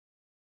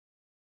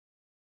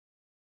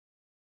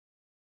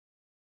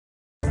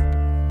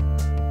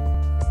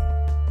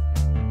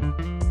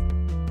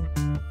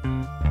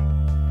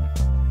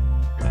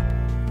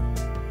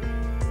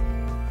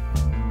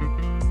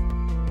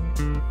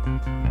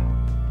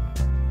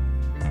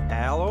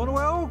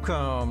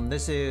Unwelcome!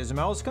 This is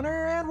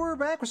Gunner, and we're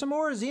back with some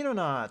more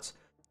Xenonauts.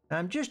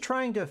 I'm just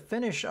trying to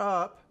finish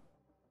up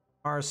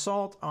our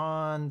assault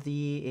on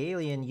the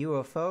alien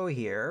UFO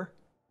here.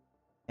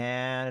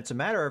 And it's a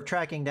matter of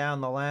tracking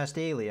down the last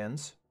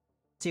aliens.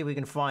 See if we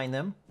can find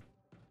them.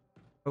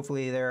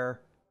 Hopefully they're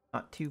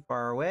not too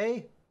far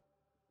away.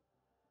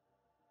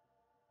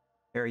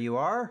 There you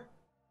are.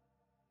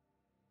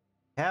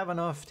 Have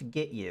enough to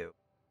get you.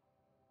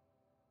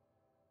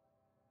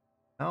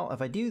 Well,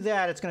 if I do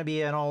that, it's going to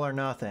be an all or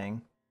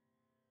nothing.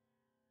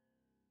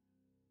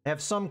 I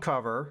have some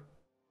cover.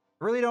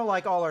 I really don't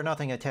like all or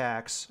nothing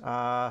attacks.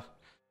 I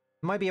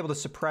might be able to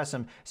suppress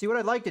them. See, what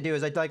I'd like to do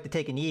is I'd like to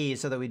take an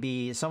ease so that we'd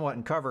be somewhat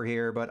in cover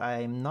here, but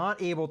I'm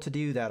not able to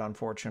do that,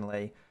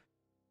 unfortunately.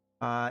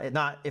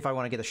 Not if I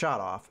want to get the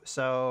shot off.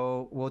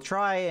 So we'll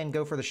try and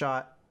go for the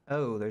shot.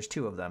 Oh, there's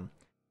two of them.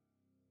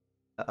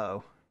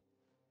 Uh-oh.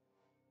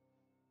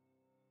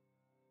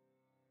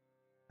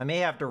 I may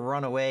have to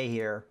run away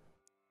here.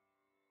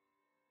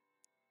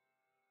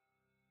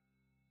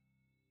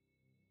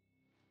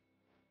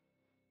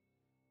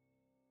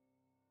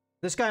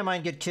 This guy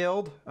might get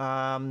killed.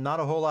 Not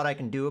a whole lot I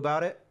can do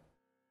about it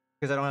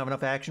because I don't have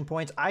enough action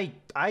points. I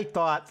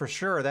thought for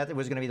sure that it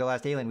was going to be the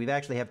last alien. We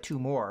actually have two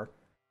more.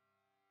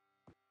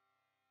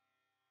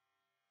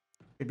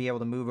 Should be able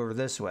to move over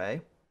this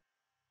way.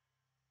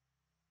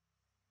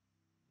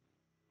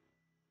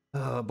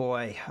 Oh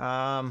boy.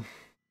 Well,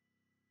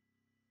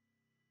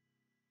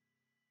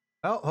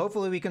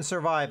 hopefully we can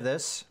survive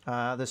this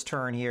this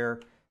turn here.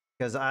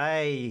 Because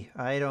I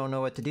don't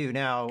know what to do.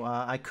 Now,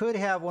 I could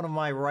have one of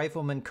my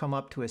riflemen come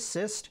up to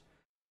assist.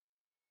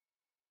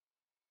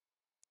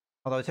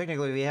 Although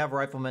technically we have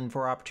riflemen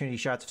for opportunity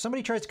shots. If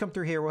somebody tries to come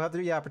through here, we'll have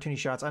the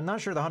opportunity shots. I'm not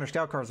sure the Hunter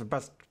Scout car is the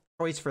best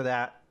choice for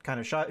that kind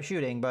of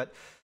shooting, but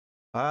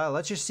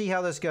let's just see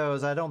how this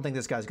goes. I don't think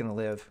this guy's going to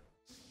live.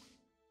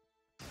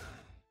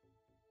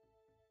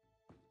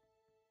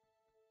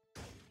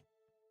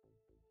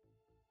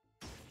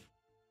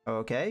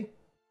 Okay.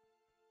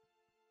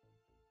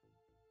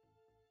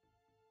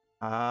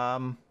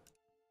 Color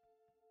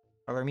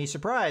me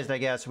surprised, I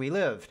guess. We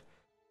lived.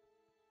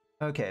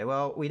 Okay,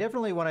 well, we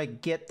definitely want to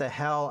get the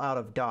hell out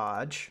of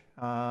Dodge.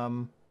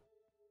 Let's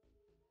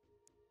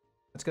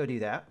go do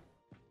that.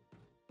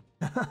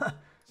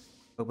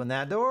 Open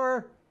that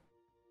door.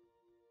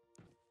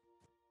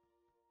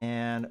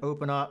 And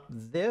open up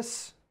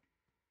this.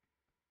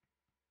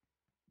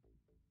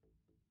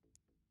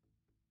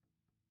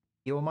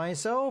 Heal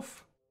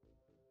myself.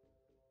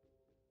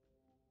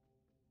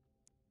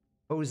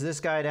 Hose this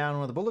guy down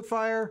with a bullet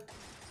fire.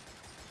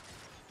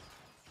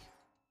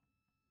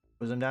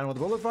 Hose him down with a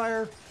bullet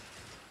fire.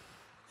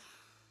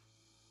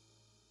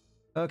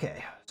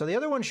 Okay, so the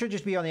other one should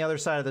just be on the other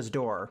side of this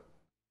door.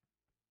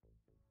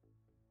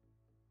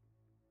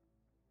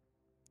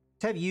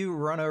 Let's have you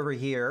run over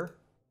here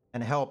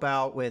and help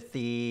out with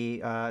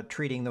the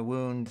treating the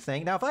wound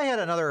thing. Now, if I had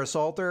another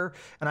assaulter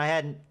and I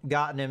hadn't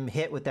gotten him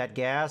hit with that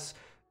gas,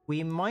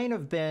 we might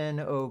have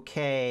been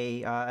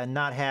okay and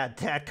not had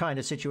that kind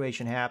of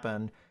situation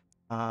happen.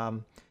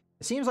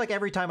 It seems like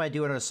every time I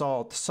do an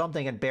assault,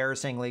 something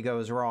embarrassingly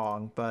goes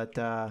wrong. But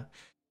that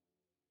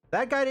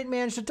guy didn't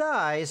manage to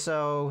die,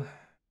 so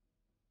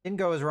didn't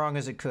go as wrong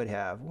as it could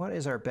have. What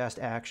is our best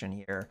action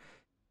here?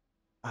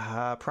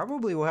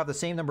 Probably we'll have the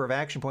same number of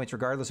action points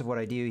regardless of what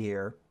I do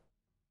here.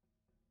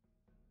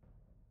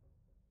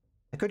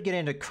 I could get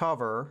into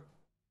cover.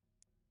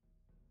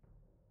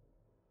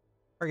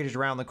 Or I could just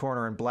round the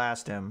corner and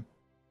blast him.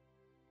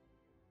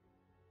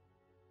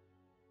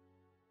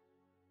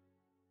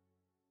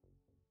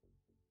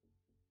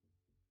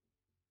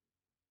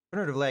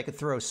 Alternatively, I could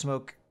throw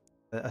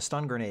a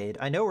stun grenade.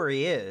 I know where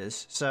he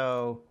is,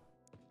 so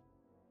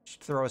just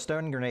throw a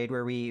stun grenade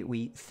where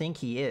we think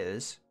he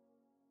is.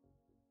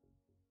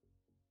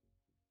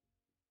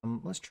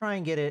 Let's try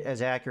and get it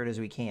as accurate as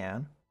we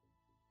can.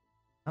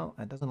 Oh,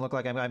 it doesn't look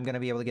like I'm going to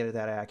be able to get it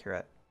that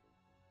accurate.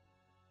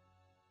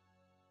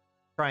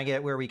 Try and get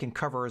it where we can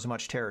cover as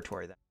much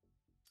territory then.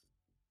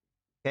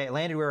 Okay, it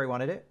landed where I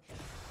wanted it.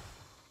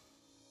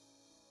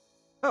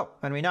 Oh,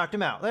 and we knocked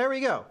him out. There we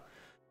go.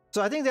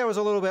 So I think that was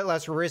a little bit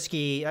less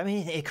risky. I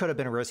mean, it could have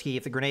been risky.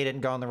 If the grenade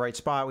hadn't gone in the right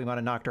spot, we might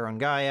have knocked our own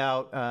guy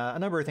out. A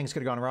number of things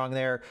could have gone wrong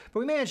there. But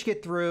we managed to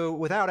get through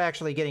without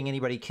actually getting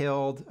anybody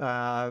killed.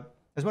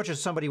 As much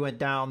as somebody went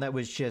down, that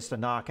was just a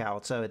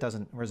knockout, so it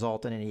doesn't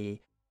result in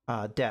any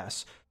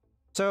deaths.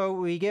 So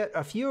we get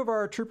a few of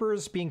our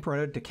troopers being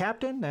promoted to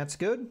captain. That's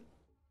good.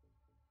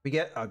 We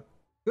get a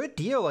good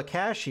deal of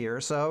cash here,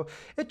 so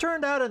it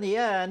turned out in the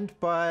end,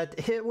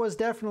 but it was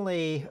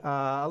definitely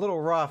a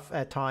little rough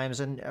at times,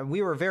 and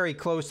we were very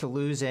close to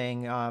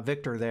losing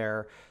Victor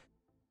there.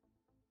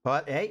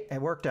 But hey,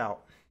 it worked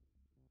out.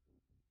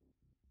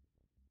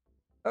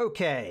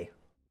 Okay.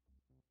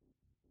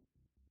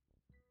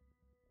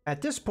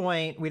 At this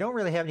point, we don't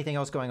really have anything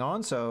else going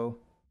on, so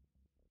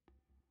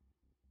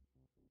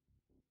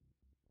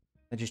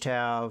I just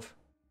have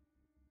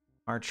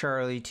our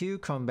Charlie 2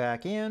 come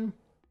back in.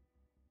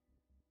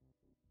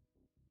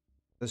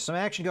 There's some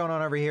action going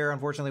on over here.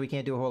 Unfortunately, we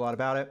can't do a whole lot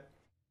about it.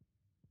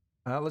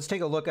 Let's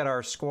take a look at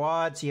our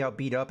squad, see how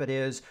beat up it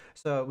is.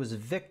 So it was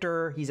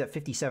Victor. He's at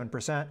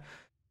 57%.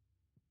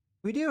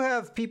 We do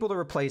have people to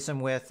replace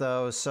him with,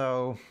 though.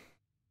 So,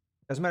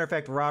 as a matter of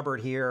fact,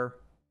 Robert here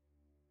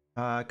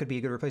could be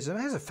a good replacement.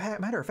 As a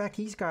matter of fact,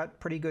 he's got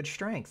pretty good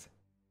strength.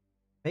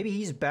 Maybe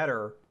he's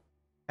better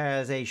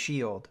as a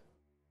shield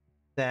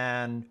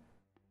than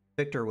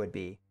Victor would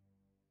be.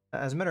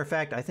 As a matter of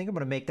fact, I think I'm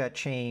going to make that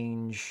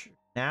change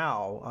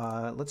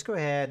now. Let's go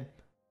ahead,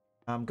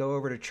 go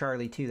over to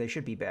Charlie 2. They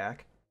should be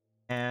back.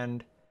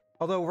 And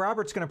although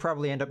Robert's going to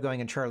probably end up going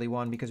in Charlie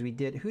 1 because we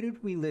did... Who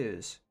did we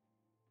lose?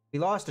 We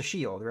lost a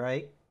shield,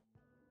 right?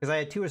 Because I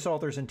had 2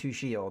 assaulters and 2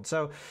 shields.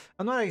 So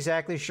I'm not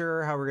exactly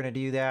sure how we're going to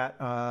do that.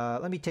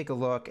 Let me take a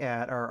look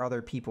at our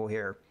other people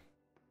here.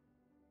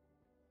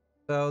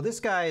 So this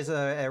guy is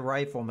a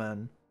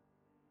rifleman.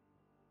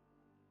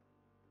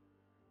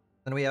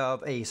 Then we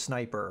have a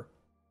sniper.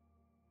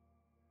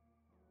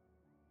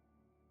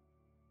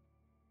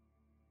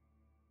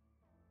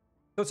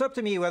 So it's up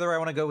to me whether I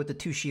want to go with the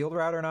 2 shield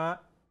route or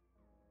not.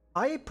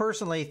 I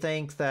personally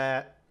think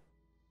that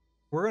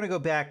we're going to go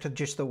back to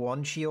just the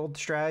 1 shield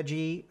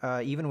strategy,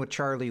 even with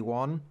Charlie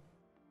 1.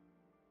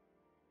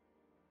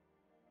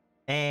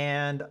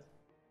 And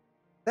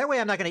that way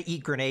I'm not going to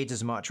eat grenades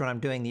as much when I'm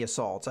doing the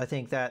assaults. I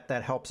think that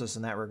helps us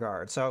in that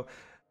regard. So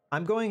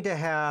I'm going to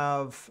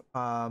have...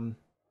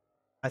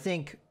 I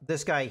think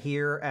this guy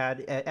here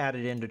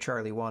added into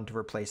Charlie 1 to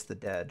replace the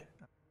dead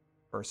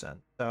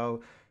person.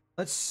 So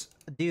let's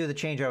do the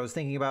change I was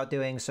thinking about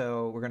doing.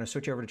 So we're going to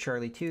switch over to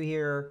Charlie 2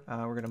 here.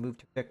 We're going to move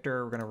to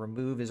Victor. We're going to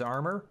remove his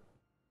armor.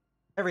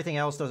 Everything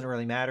else doesn't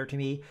really matter to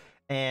me.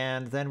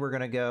 And then we're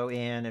going to go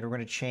in and we're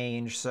going to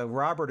change. So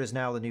Robert is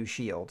now the new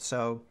shield.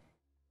 So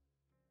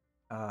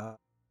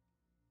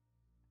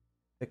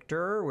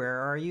Victor, where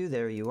are you?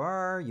 There you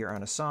are. You're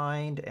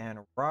unassigned. And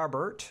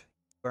Robert...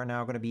 are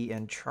now going to be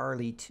in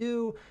Charlie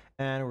 2,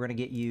 and we're going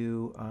to get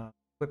you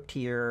equipped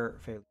here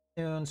fairly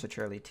soon. So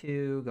Charlie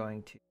 2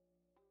 going to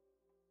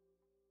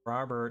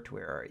Robert,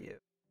 where are you?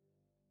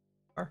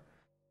 We're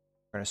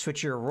going to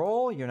switch your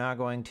role. You're now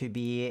going to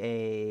be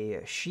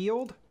a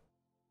shield.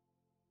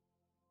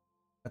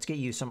 Let's get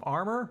you some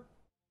armor.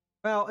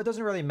 Well, it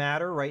doesn't really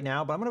matter right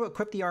now, but I'm going to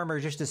equip the armor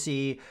just to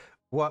see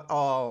what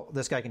all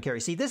this guy can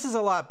carry. See, this is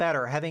a lot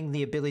better, having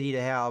the ability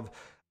to have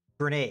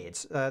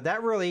grenades.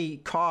 That really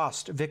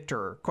cost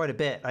Victor quite a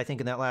bit, I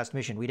think, in that last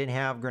mission. We didn't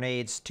have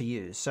grenades to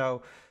use.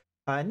 So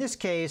in this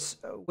case,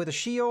 with a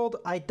shield,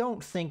 I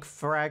don't think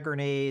frag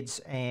grenades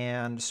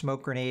and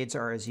smoke grenades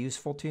are as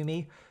useful to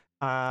me.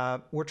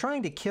 We're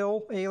trying to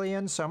kill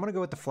aliens, so I'm going to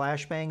go with the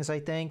flashbangs, I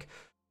think.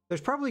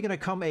 There's probably going to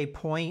come a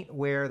point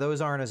where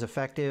those aren't as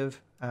effective.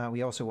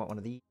 We also want one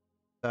of these.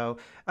 So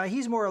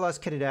he's more or less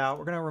kitted out.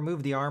 We're going to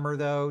remove the armor,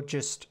 though,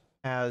 just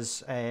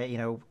as, you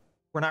know,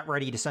 we're not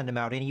ready to send him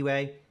out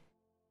anyway.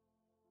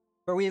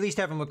 But we at least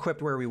have him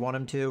equipped where we want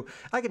him to.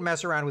 I can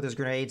mess around with his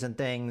grenades and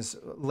things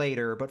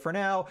later, but for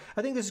now,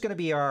 I think this is going to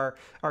be our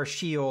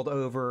shield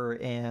over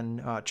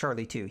in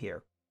Charlie 2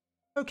 here.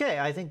 Okay,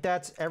 I think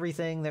that's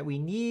everything that we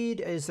need.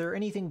 Is there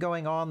anything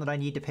going on that I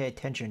need to pay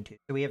attention to?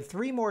 So we have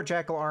 3 more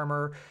Jackal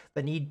armor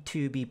that need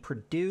to be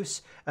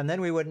produced, and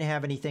then we wouldn't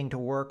have anything to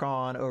work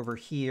on over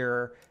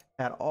here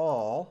at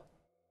all.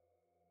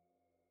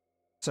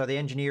 So the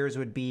engineers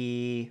would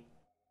be...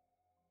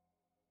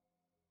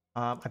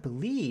 I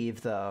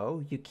believe,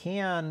 though, you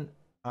can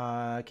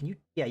you?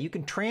 Yeah, you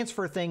can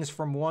transfer things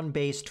from one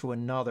base to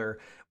another.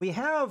 We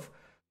have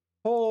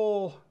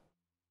whole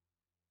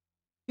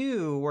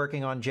 2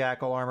 working on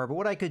Jackal armor, but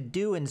what I could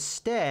do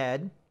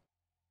instead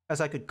is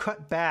I could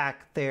cut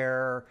back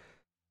their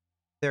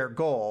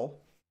goal.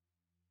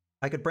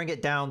 I could bring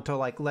it down to,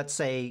 like, let's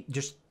say,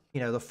 just,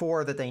 you know, the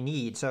 4 that they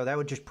need. So that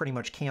would just pretty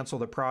much cancel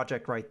the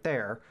project right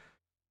there.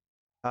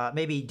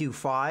 Maybe do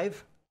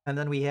 5. And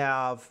then we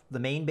have the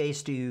main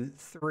base do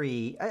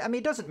 3. I mean,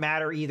 it doesn't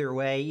matter either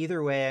way.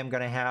 Either way, I'm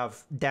going to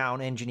have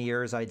down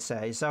engineers, I'd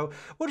say. So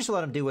we'll just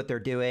let them do what they're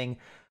doing.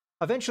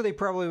 Eventually,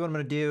 probably what I'm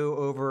going to do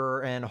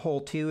over in Hole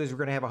 2 is we're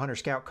going to have a Hunter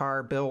Scout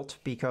car built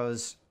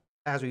because,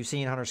 as we've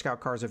seen, Hunter Scout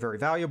cars are very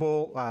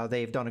valuable.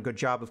 They've done a good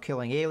job of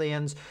killing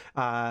aliens.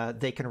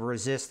 They can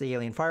resist the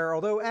alien fire.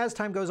 Although, as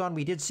time goes on,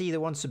 we did see that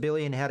one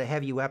civilian had a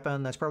heavy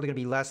weapon. That's probably going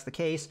to be less the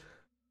case.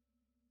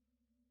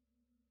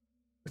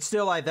 But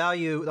still, I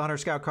value the Hunter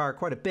Scout car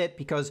quite a bit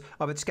because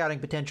of its scouting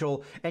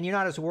potential, and you're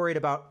not as worried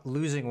about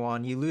losing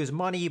one. You lose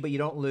money, but you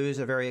don't lose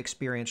a very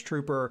experienced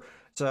trooper,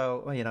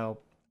 so, you know,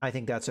 I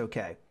think that's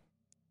okay.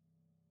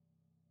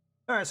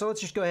 All right, so let's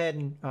just go ahead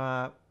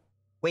and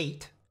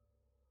wait.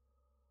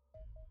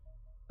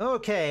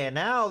 Okay, and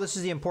now this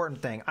is the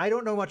important thing. I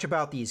don't know much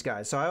about these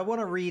guys, so I want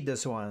to read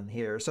this one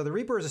here. So the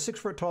Reaper is a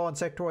 6-foot-tall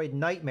insectoid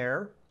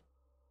nightmare.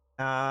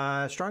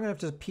 Strong enough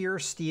to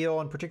pierce, steal,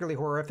 and particularly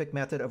horrific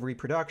method of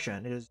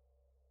reproduction. It is a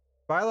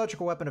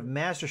biological weapon of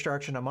mass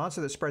destruction, a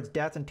monster that spreads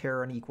death and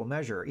terror in equal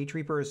measure. Each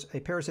Reaper is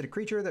a parasitic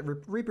creature that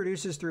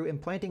reproduces through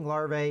implanting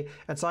larvae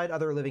inside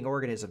other living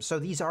organisms. So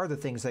these are the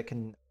things that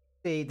can...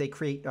 They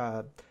create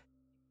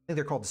think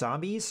they're called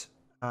zombies,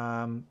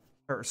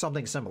 or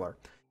something similar.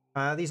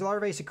 These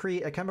larvae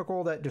secrete a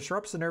chemical that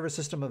disrupts the nervous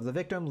system of the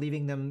victim,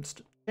 leaving them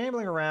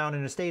scrambling around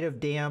in a state of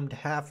damned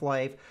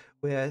half-life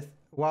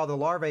while the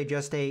larvae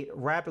gestate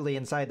rapidly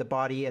inside the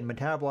body and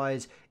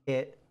metabolize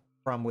it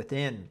from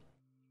within.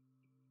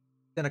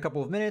 In a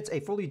couple of minutes, a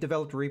fully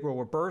developed Reaper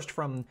will burst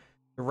from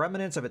the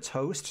remnants of its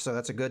host, so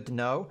that's a good to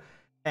know,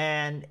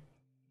 and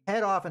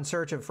head off in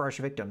search of fresh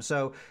victims.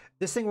 So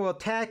this thing will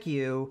attack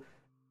you,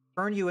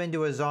 turn you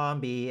into a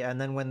zombie, and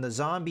then when the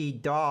zombie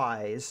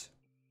dies,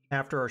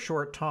 after a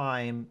short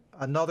time,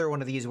 another one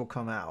of these will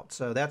come out.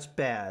 So that's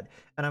bad.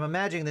 And I'm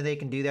imagining that they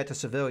can do that to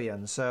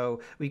civilians.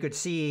 So we could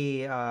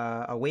see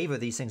a wave of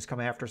these things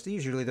come after us.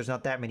 Usually there's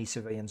not that many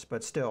civilians,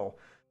 but still.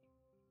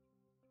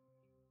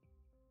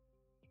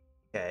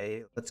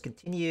 Okay, let's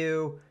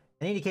continue.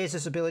 In any case,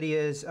 this ability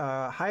is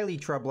highly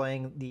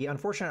troubling. The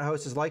unfortunate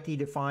host is likely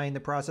to find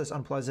the process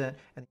unpleasant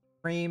and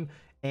extreme,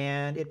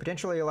 and it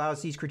potentially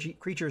allows these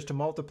creatures to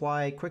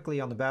multiply quickly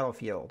on the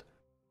battlefield.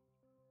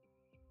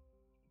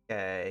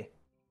 Okay.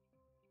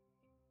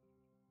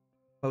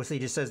 Mostly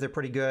just says they're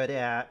pretty good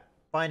at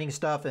finding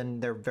stuff,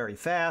 and they're very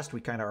fast.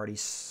 We kind of already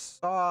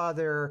saw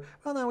their...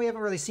 Well, no, we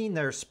haven't really seen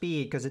their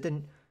speed, because it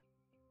didn't...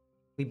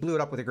 We blew it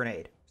up with a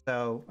grenade.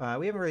 So,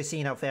 we haven't really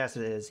seen how fast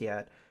it is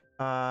yet.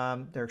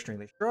 They're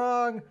extremely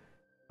strong.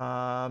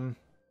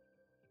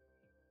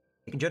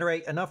 They can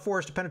generate enough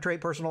force to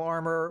penetrate personal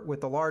armor with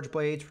the large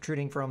blades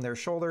protruding from their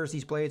shoulders.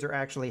 These blades are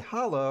actually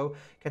hollow,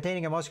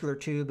 containing a muscular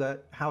tube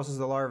that houses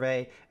the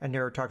larvae and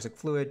neurotoxic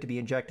fluid to be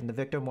injected in the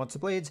victim once the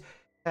blades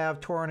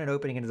have torn an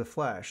opening into the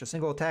flesh. A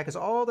single attack is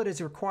all that is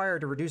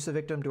required to reduce the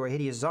victim to a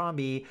hideous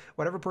zombie,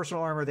 whatever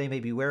personal armor they may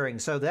be wearing.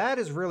 So that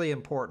is really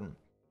important.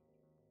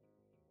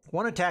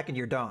 One attack and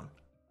you're done.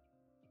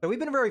 So we've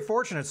been very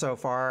fortunate so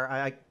far.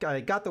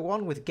 I got the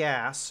one with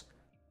gas,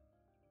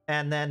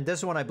 and then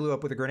this one I blew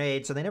up with a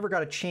grenade, so they never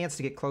got a chance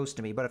to get close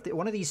to me. But if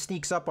one of these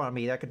sneaks up on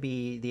me, that could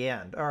be the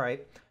end. All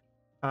right.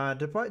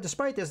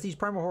 Despite this, these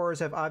primal horrors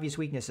have obvious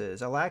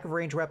weaknesses. A lack of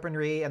ranged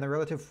weaponry and the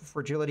relative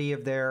fragility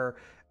of their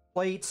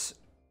plates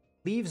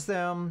leaves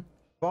them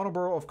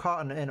vulnerable if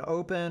caught in an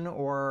open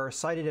or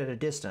sighted at a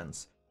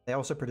distance. They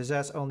also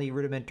possess only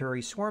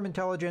rudimentary swarm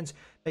intelligence,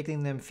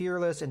 making them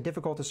fearless and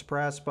difficult to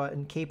suppress, but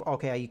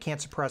okay, you can't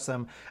suppress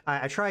them.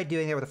 I tried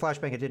doing that with a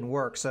flashbang, it didn't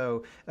work,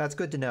 so that's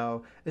good to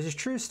know. This is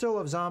true still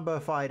of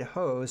zombified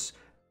hosts,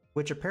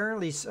 which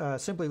apparently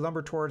simply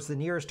lumber towards the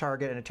nearest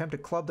target and attempt to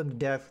club them to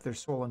death with their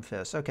swollen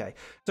fists. Okay,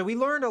 so we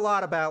learned a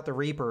lot about the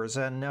Reapers,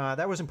 and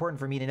that was important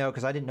for me to know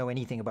because I didn't know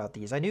anything about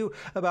these. I knew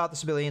about the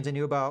civilians, I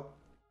knew about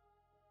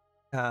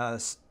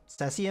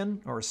Cesian,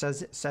 or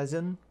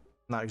Cezin.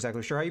 Not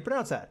exactly sure how you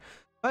pronounce that.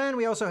 And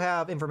we also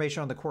have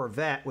information on the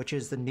Corvette, which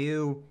is the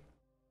new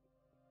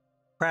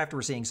craft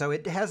we're seeing. So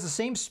it has the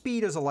same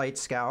speed as a light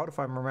scout, if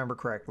I remember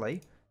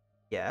correctly.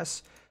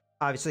 Yes.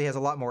 Obviously has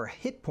a lot more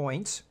hit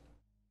points.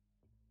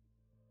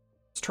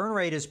 Its turn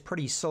rate is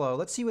pretty slow.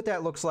 Let's see what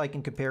that looks like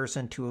in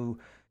comparison to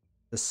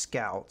the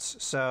scouts.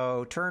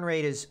 So turn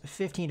rate is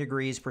 15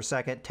 degrees per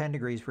second, 10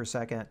 degrees per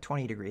second,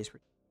 20 degrees per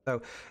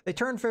second. So they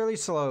turn fairly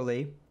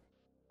slowly.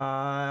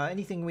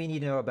 Anything we need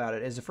to know about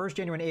it? As the first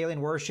genuine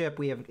alien warship,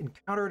 we have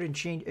encountered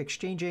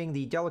exchanging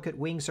the delicate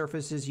wing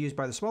surfaces used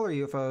by the smaller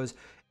UFOs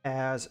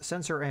as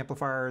sensor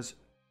amplifiers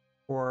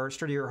for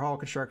sturdier hull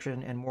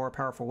construction and more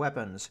powerful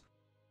weapons.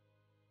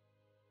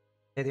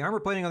 Okay, the armor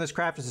plating on this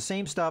craft is the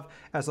same stuff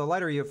as the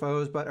lighter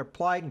UFOs, but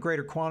applied in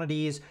greater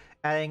quantities,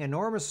 adding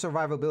enormous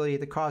survivability at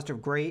the cost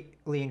of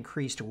greatly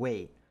increased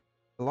weight.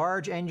 The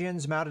large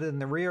engines mounted in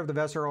the rear of the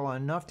vessel are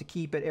enough to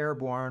keep it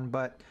airborne,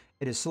 but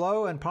it is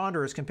slow and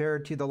ponderous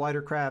compared to the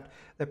lighter craft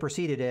that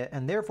preceded it,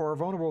 and therefore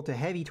vulnerable to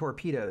heavy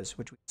torpedoes,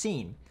 which we've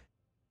seen.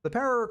 The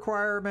power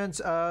requirements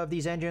of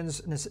these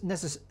engines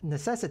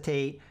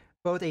necessitate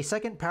both a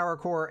second power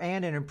core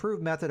and an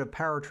improved method of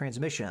power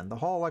transmission. The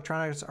hull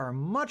electronics are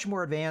much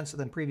more advanced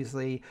than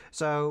previously,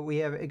 so we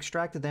have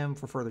extracted them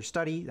for further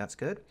study. That's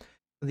good.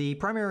 The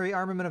primary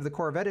armament of the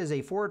Corvette is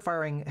a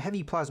forward-firing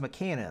heavy plasma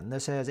cannon.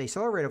 This has a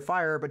slow rate of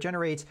fire, but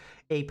generates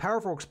a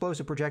powerful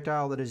explosive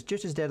projectile that is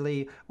just as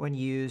deadly when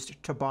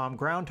used to bomb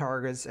ground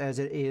targets as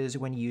it is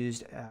when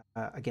used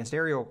against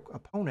aerial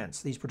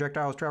opponents. These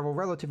projectiles travel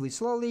relatively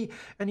slowly,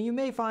 and you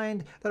may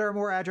find that our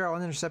more agile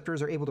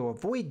interceptors are able to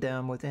avoid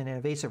them with an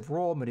evasive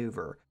roll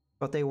maneuver,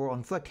 but they will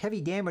inflict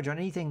heavy damage on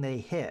anything they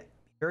hit.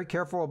 Be very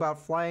careful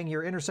about flying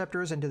your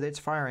interceptors into its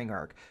firing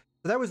arc.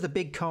 So that was the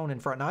big cone in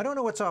front. Now, I don't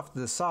know what's off to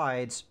the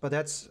sides, but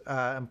that's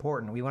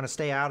important. We want to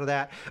stay out of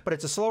that. But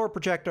it's a slower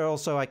projectile,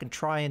 so I can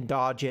try and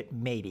dodge it,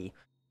 maybe.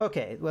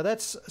 Okay, well,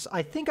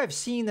 I think I've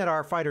seen that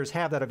our fighters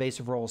have that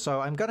evasive roll, so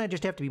I'm going to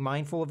just have to be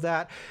mindful of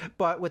that.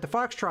 But with the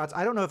Foxtrots,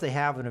 I don't know if they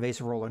have an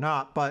evasive roll or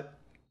not, but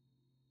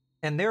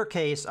in their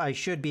case, I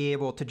should be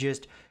able to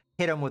just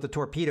hit them with the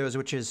torpedoes,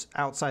 which is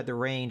outside the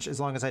range,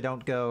 as long as I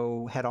don't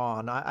go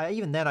head-on.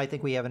 Even then, I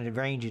think we have an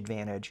range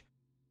advantage.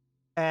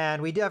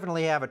 And we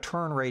definitely have a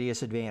turn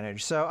radius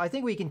advantage. So I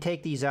think we can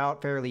take these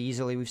out fairly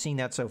easily. We've seen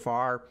that so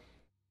far.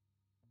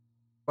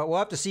 But we'll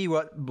have to see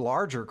what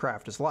larger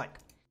craft is like.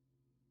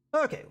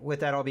 Okay,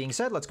 with that all being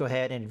said, let's go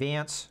ahead and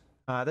advance.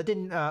 That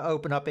didn't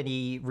open up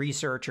any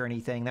research or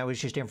anything. That was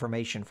just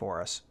information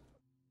for us.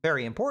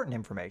 Very important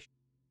information.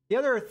 The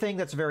other thing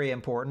that's very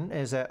important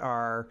is that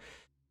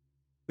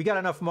we got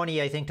enough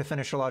money, I think, to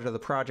finish a lot of the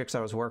projects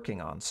I was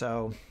working on.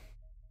 So,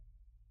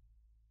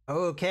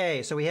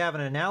 okay, so we have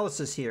an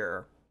analysis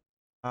here.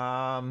 So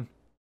I'm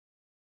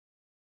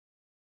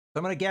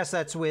going to guess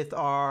that's with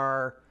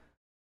our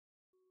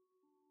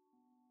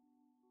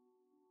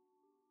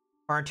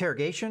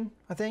interrogation,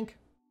 I think.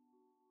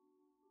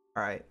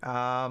 All right.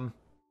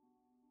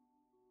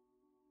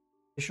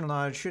 Additional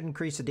knowledge should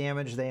increase the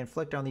damage they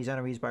inflict on these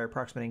enemies by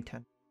approximating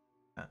 10%.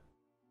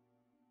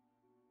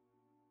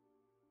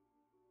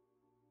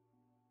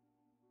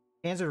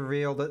 Scans have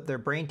revealed that their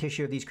brain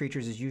tissue of these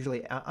creatures is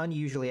usually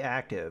unusually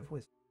active,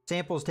 with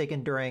samples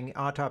taken during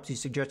autopsy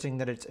suggesting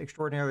that it's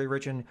extraordinarily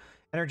rich in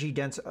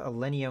energy-dense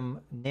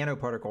selenium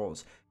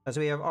nanoparticles. As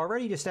we have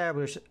already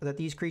established that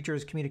these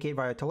creatures communicate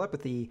via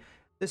telepathy,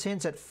 this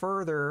hints at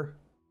further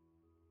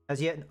as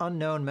yet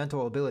unknown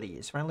mental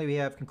abilities. Finally, we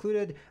have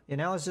concluded the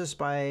analysis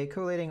by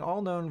collating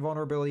all known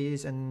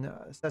vulnerabilities and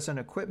assessing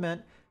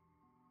equipment,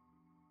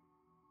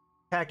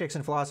 tactics,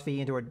 and philosophy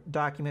into a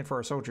document for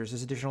our soldiers.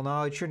 This additional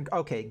knowledge shouldn't...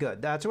 Okay,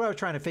 good. That's what I was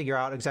trying to figure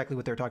out, exactly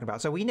what they're talking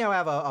about. So we now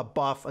have a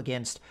buff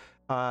against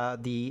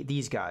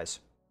these guys.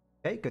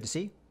 Okay, good to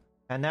see.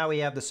 And now we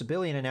have the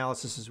civilian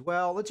analysis as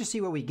well. Let's just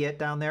see what we get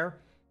down there.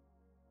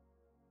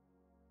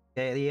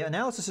 Okay, the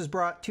analysis has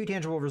brought two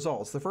tangible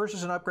results. The first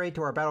is an upgrade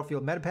to our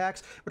battlefield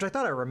medipacks, which I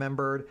thought I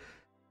remembered,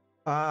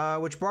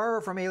 which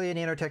borrow from alien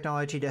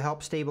nanotechnology to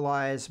help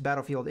stabilize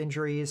battlefield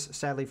injuries.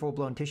 Sadly,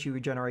 full-blown tissue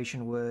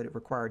regeneration would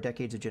require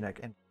decades of genetic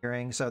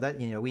engineering, so that,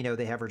 we know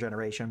they have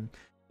regeneration.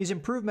 These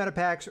improved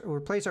medipacks will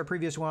replace our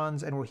previous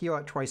ones and will heal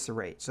at twice the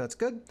rate, so that's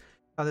good.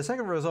 The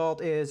second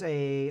result is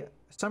a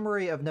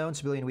summary of known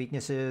civilian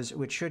weaknesses,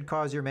 which should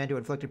cause your men to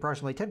inflict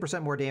approximately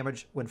 10% more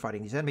damage when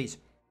fighting these enemies.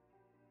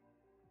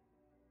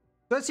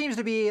 So that seems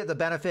to be the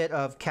benefit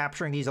of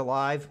capturing these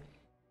alive.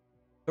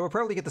 So we'll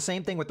probably get the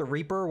same thing with the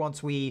Reaper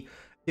once we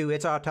do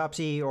its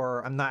autopsy,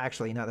 or I'm not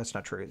actually, no, that's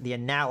not true. The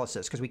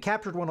analysis, because we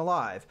captured one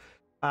alive.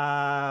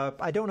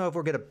 I don't know if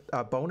we'll get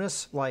a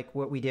bonus like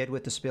what we did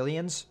with the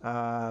civilians,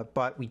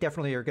 but we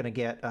definitely are going to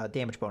get a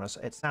damage bonus,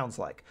 it sounds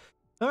like.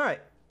 All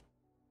right.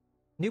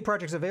 New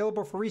projects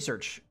available for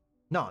research.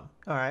 None.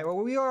 All right. Well,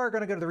 we are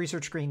going to go to the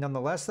research screen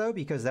nonetheless, though,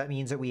 because that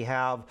means that we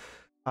have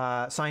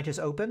scientists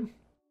open.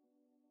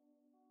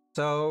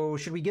 So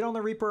should we get on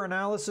the Reaper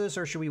analysis,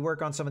 or should we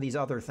work on some of these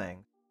other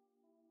things?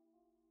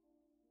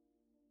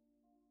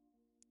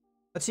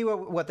 Let's see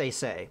what they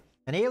say.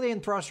 An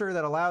alien thruster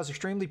that allows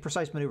extremely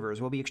precise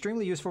maneuvers will be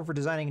extremely useful for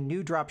designing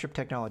new dropship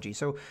technology.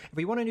 So if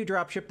we want a new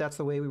dropship, that's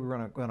the way we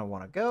were going to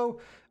want to go.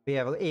 We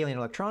have alien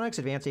electronics,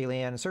 advanced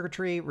alien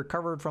circuitry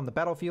recovered from the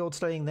battlefield.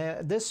 Studying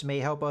this may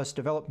help us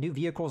develop new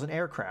vehicles and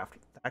aircraft.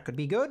 That could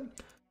be good.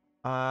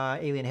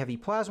 Alien heavy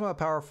plasma,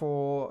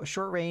 powerful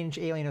short-range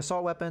alien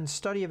assault weapons.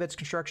 Study of its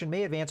construction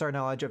may advance our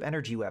knowledge of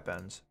energy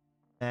weapons.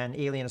 And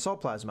alien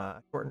assault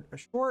plasma, a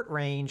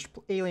short-range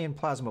alien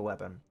plasma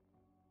weapon.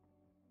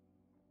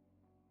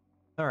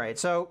 All right,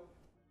 so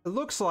it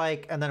looks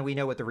like, and then we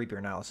know what the Reaper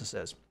analysis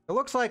is. It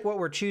looks like what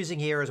we're choosing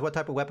here is what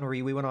type of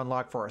weaponry we want to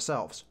unlock for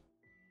ourselves.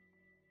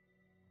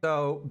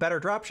 So better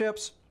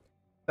dropships,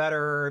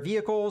 better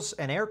vehicles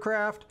and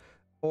aircraft,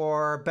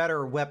 or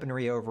better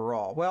weaponry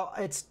overall. Well,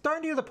 it's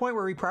starting to the point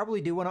where we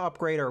probably do want to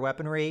upgrade our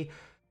weaponry,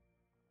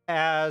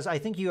 as I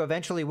think you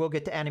eventually will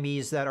get to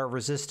enemies that are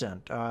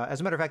resistant. As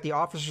a matter of fact, the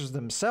officers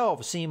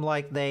themselves seem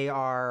like they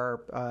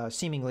are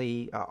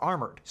seemingly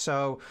armored.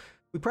 So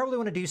we probably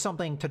want to do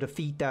something to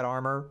defeat that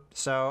armor.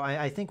 So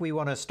I think we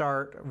want to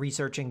start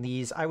researching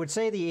these. I would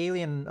say the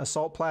alien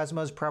assault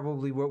plasma is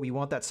probably what we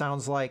want. That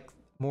sounds like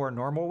more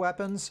normal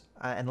weapons,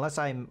 unless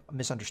I'm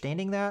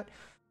misunderstanding that.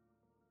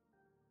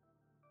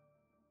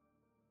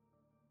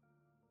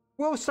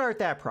 We'll start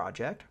that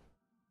project.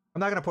 I'm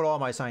not going to put all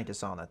my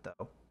scientists on it,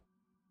 though.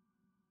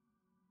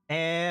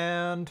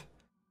 And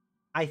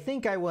I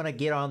think I want to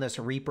get on this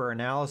Reaper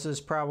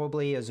analysis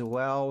probably as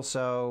well.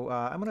 So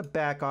I'm going to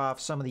back off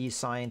some of these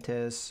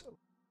scientists.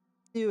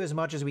 Do as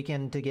much as we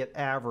can to get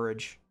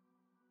average.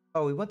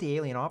 Oh, we want the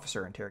alien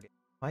officer interrogation.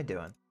 What am I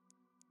doing?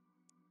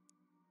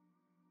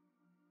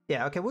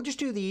 Yeah, okay, we'll just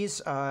do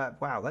these.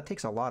 Wow, that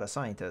takes a lot of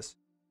scientists.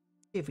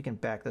 See if we can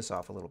back this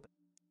off a little bit.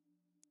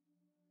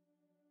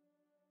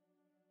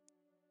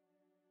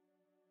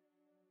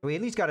 We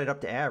at least got it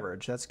up to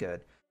average. That's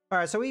good. All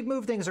right, so we've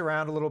moved things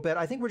around a little bit.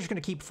 I think we're just going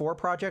to keep 4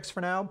 projects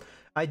for now.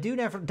 I do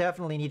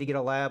definitely need to get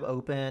a lab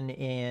open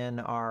in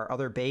our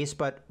other base,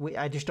 but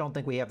I just don't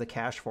think we have the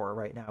cash for it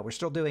right now. We're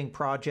still doing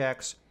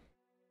projects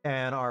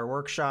and our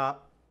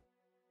workshop,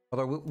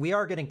 although we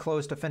are getting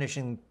close to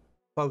finishing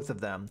both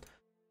of them.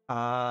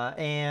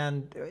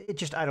 And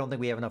I don't think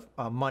we have enough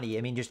money.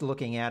 I mean, just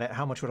looking at it,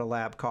 how much would a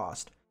lab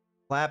cost?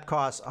 Lab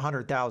costs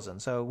 100,000,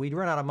 so we'd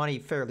run out of money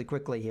fairly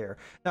quickly here.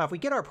 Now, if we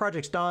get our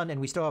projects done and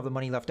we still have the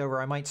money left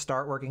over, I might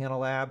start working on a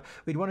lab.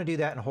 We'd want to do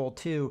that in Hold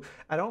 2.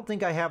 I don't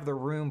think I have the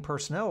room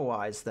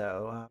personnel-wise,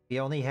 though.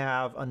 We only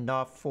have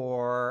enough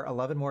for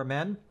 11 more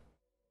men.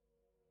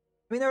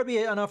 I mean, that would be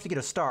enough to get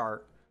a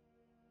start.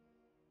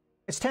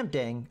 It's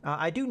tempting.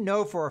 I do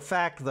know for a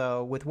fact,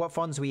 though, with what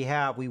funds we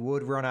have, we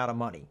would run out of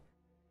money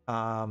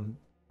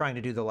trying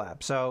to do the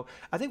lab. So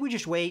I think we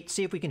just wait,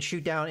 see if we can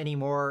shoot down any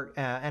more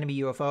enemy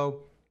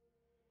UFO.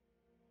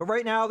 But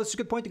right now, this is a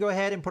good point to go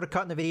ahead and put a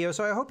cut in the video.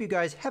 So I hope you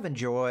guys have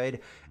enjoyed.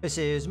 This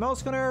is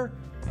Melsgunner,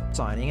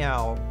 signing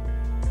out.